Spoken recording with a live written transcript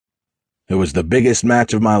It was the biggest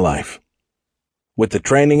match of my life. With the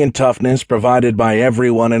training and toughness provided by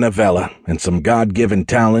everyone in Avella and some God-given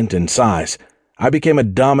talent and size, I became a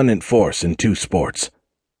dominant force in two sports.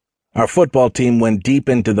 Our football team went deep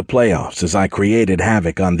into the playoffs as I created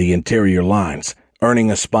havoc on the interior lines, earning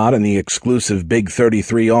a spot in the exclusive Big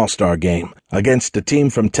 33 All-Star game against a team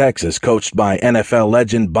from Texas coached by NFL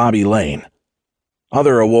legend Bobby Lane.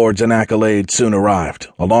 Other awards and accolades soon arrived,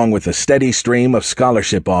 along with a steady stream of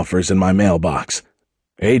scholarship offers in my mailbox.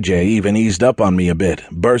 AJ even eased up on me a bit,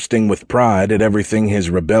 bursting with pride at everything his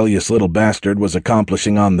rebellious little bastard was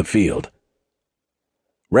accomplishing on the field.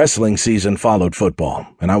 Wrestling season followed football,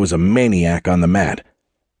 and I was a maniac on the mat.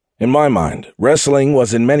 In my mind, wrestling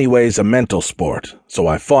was in many ways a mental sport, so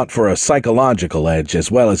I fought for a psychological edge as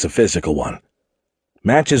well as a physical one.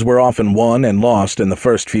 Matches were often won and lost in the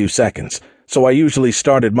first few seconds, so I usually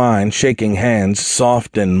started mine shaking hands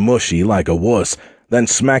soft and mushy like a wuss, then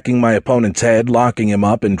smacking my opponent's head, locking him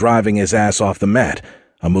up and driving his ass off the mat,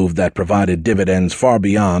 a move that provided dividends far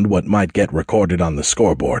beyond what might get recorded on the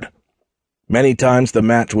scoreboard. Many times the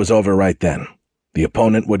match was over right then. The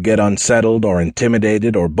opponent would get unsettled or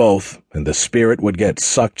intimidated or both, and the spirit would get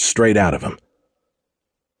sucked straight out of him.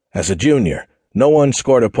 As a junior, no one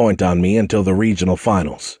scored a point on me until the regional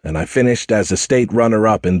finals, and I finished as a state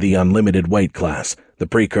runner-up in the unlimited weight class, the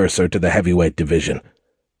precursor to the heavyweight division.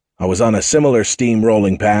 I was on a similar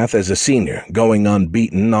steamrolling path as a senior, going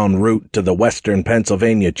unbeaten en route to the Western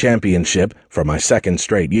Pennsylvania Championship for my second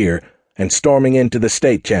straight year, and storming into the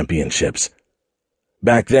state championships.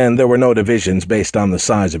 Back then, there were no divisions based on the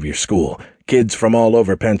size of your school. Kids from all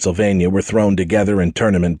over Pennsylvania were thrown together in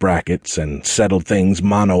tournament brackets and settled things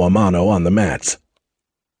mano a mano on the mats.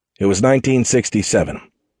 It was 1967.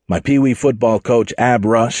 My Pee-wee football coach Ab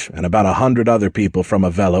Rush and about 100 other people from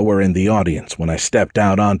Avella were in the audience when I stepped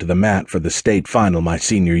out onto the mat for the state final my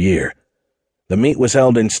senior year. The meet was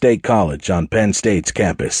held in State College on Penn State's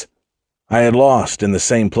campus. I had lost in the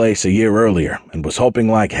same place a year earlier and was hoping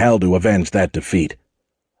like hell to avenge that defeat.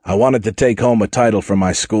 I wanted to take home a title for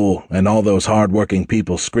my school and all those hard-working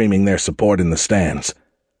people screaming their support in the stands.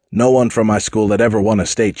 No one from my school had ever won a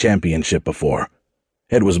state championship before.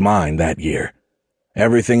 It was mine that year.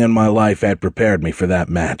 Everything in my life had prepared me for that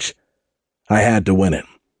match. I had to win it.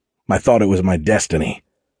 I thought it was my destiny.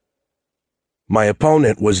 My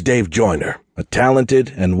opponent was Dave Joyner, a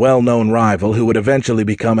talented and well-known rival who would eventually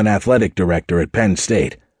become an athletic director at Penn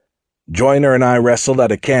State. Joyner and I wrestled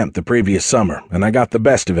at a camp the previous summer, and I got the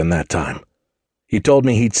best of him that time. He told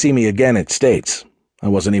me he'd see me again at States. I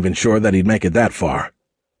wasn't even sure that he'd make it that far.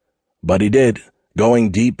 But he did,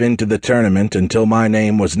 going deep into the tournament until my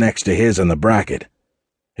name was next to his in the bracket.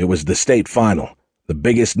 It was the state final, the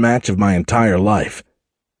biggest match of my entire life.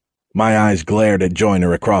 My eyes glared at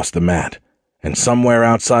Joyner across the mat, and somewhere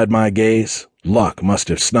outside my gaze, luck must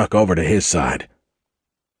have snuck over to his side.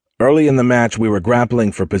 Early in the match, we were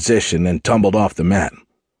grappling for position and tumbled off the mat.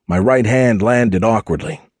 My right hand landed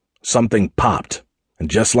awkwardly. Something popped,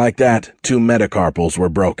 and just like that, 2 metacarpals were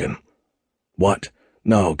broken. What?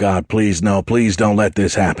 No, God, please, no, please don't let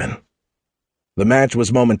this happen. The match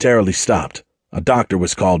was momentarily stopped. A doctor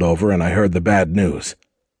was called over, and I heard the bad news.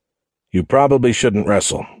 You probably shouldn't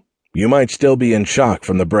wrestle. You might still be in shock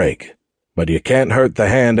from the break, but you can't hurt the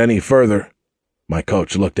hand any further. My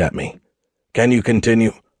coach looked at me. Can you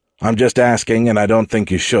continue? I'm just asking, and I don't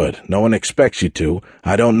think you should. No one expects you to.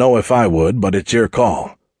 I don't know if I would, but it's your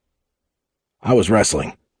call. I was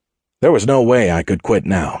wrestling. There was no way I could quit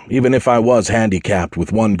now, even if I was handicapped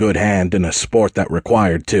with one good hand in a sport that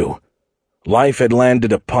required 2. Life had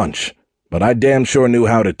landed a punch, but I damn sure knew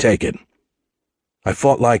how to take it. I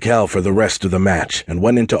fought like hell for the rest of the match and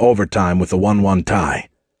went into overtime with a 1-1 tie.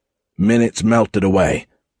 Minutes melted away.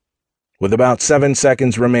 With about 7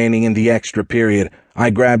 seconds remaining in the extra period,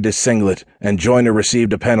 I grabbed his singlet, and Joyner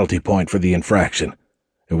received a penalty point for the infraction.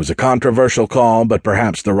 It was a controversial call, but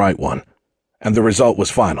perhaps the right one. And the result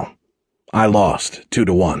was final. I lost,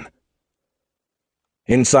 2-1.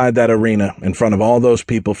 Inside that arena, in front of all those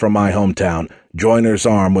people from my hometown, Joyner's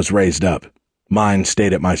arm was raised up. Mine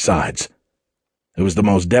stayed at my sides. It was the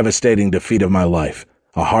most devastating defeat of my life.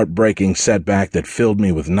 A heartbreaking setback that filled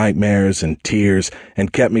me with nightmares and tears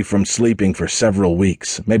and kept me from sleeping for several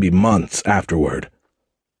weeks, maybe months afterward.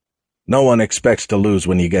 No one expects to lose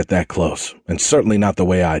when you get that close, and certainly not the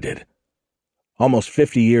way I did. Almost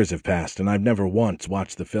 50 years have passed, and I've never once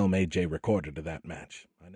watched the film AJ recorded of that match.